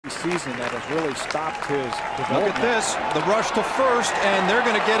season that has really stopped his development. Look at this, the rush to first, and they're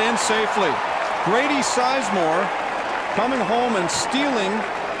going to get in safely. Grady Sizemore coming home and stealing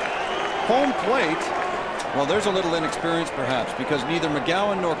home plate. Well, there's a little inexperience perhaps, because neither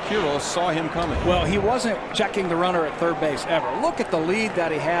McGowan nor Quiros saw him coming. Well, he wasn't checking the runner at third base ever. Look at the lead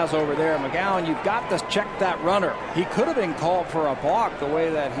that he has over there. McGowan, you've got to check that runner. He could have been called for a balk the way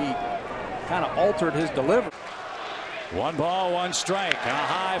that he kind of altered his delivery. 1 ball, 1 strike. A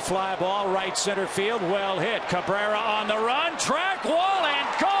high fly ball, right center field, well hit. Cabrera on the run, track wall, and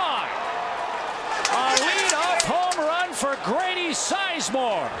gone. A lead-off home run for Grady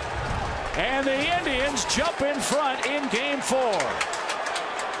Sizemore. And the Indians jump in front in Game 4.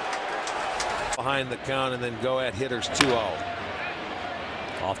 Behind the count and then go at hitters 2-0.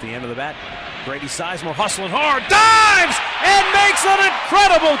 Off the end of the bat, Grady Sizemore hustling hard, dives, and makes an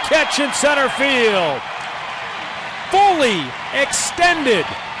incredible catch in center field. Fully extended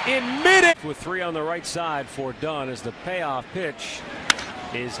in mid. With 3 on the right side for Dunn as the payoff pitch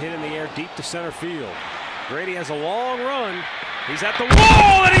is hit in the air deep to center field. Grady has a long run. He's at the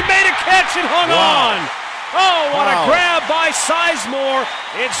wall, and he made a catch and hung on. Oh, what a grab by Sizemore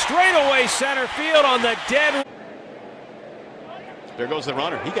in straightaway center field on the dead. There goes the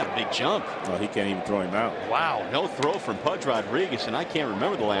runner. He got a big jump. Oh, he can't even throw him out. Wow, no throw from Pudge Rodriguez, and I can't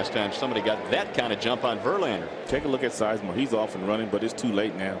remember the last time somebody got that kind of jump on Verlander. Take a look at Sizemore. He's off and running, but it's too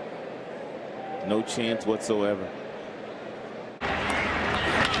late now. No chance whatsoever.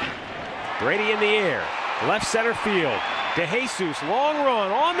 Grady in the air, left center field. DeJesus, long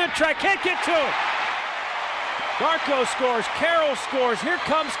run on the track, can't get to it. Garco scores, Carroll scores, here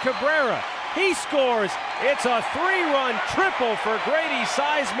comes Cabrera. He scores. It's a 3-run triple for Grady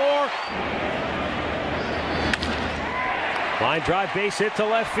Sizemore. Line drive, base hit to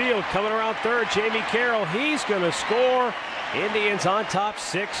left field. Coming around third, Jamie Carroll. He's going to score. Indians on top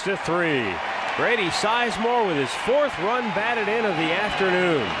 6-3. Grady Sizemore with his 4th run batted in of the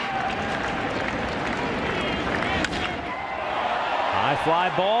afternoon. High fly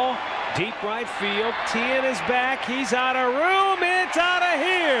ball, deep right field. Tien is back. He's out of room. It's out of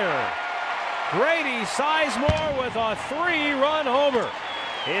here. Grady Sizemore with a 3-run homer.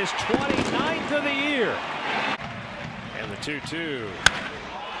 His 29th of the year. And the 2-2.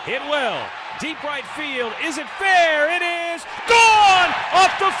 Hit well. Deep right field. Is it fair? It is. Gone!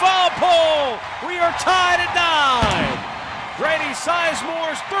 Off the foul pole. We are tied at 9. Grady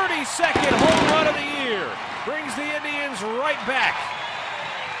Sizemore's 32nd home run of the year. Brings the Indians right back.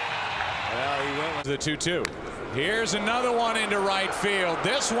 Well, he went with the 2-2. Here's another one into right field.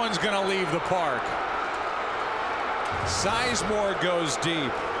 This one's going to leave the park. Sizemore goes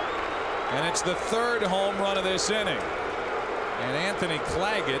deep. And it's the 3rd home run of this inning. And Anthony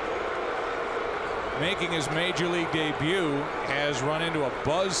Claggett, making his major league debut, has run into a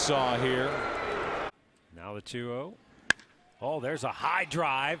buzzsaw here. Now the 2-0. Oh, there's a high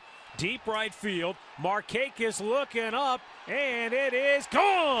drive. Deep right field. Markakis looking up, and it is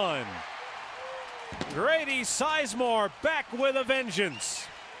gone. Grady Sizemore back with a vengeance.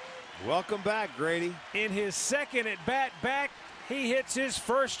 Welcome back, Grady. In his 2nd at bat back, he hits his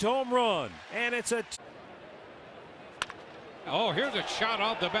 1st home run, and it's a. Oh, here's a shot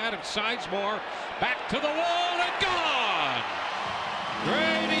off the bat of Sizemore. Back to the wall and gone.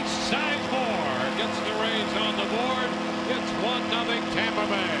 Grady Sizemore gets the Rays on the board. It's 1-0 Tampa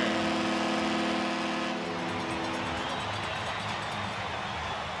Bay.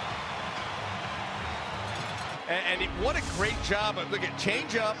 And what a great job. Look at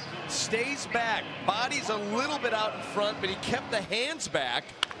change up, stays back, body's a little bit out in front, but he kept the hands back,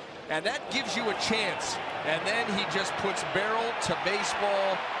 and that gives you a chance. And then he just puts barrel to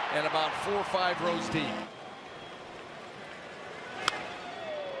baseball and about 4 or 5 rows deep.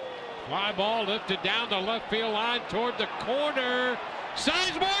 Fly ball lifted down the left field line toward the corner.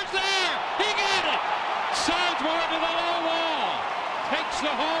 Sizemore's there. He got it. Sizemore to the low wall. Takes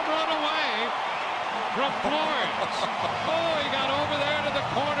the home run away from Florence. Oh, he got over there to the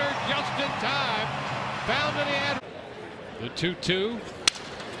corner just in time. Found that he had. The 2-2.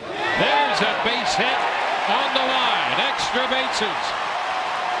 There's a base hit on the line. Extra bases.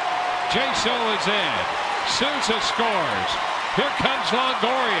 Jaso is in. Souza scores. Here comes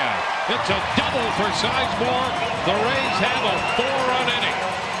Longoria. It's a double for Sizemore. The Rays have a 4-run inning.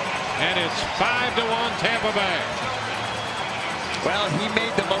 And it's 5-1 Tampa Bay. Well, he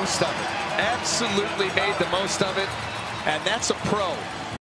made the most of it. Absolutely made the most of it. And that's a pro.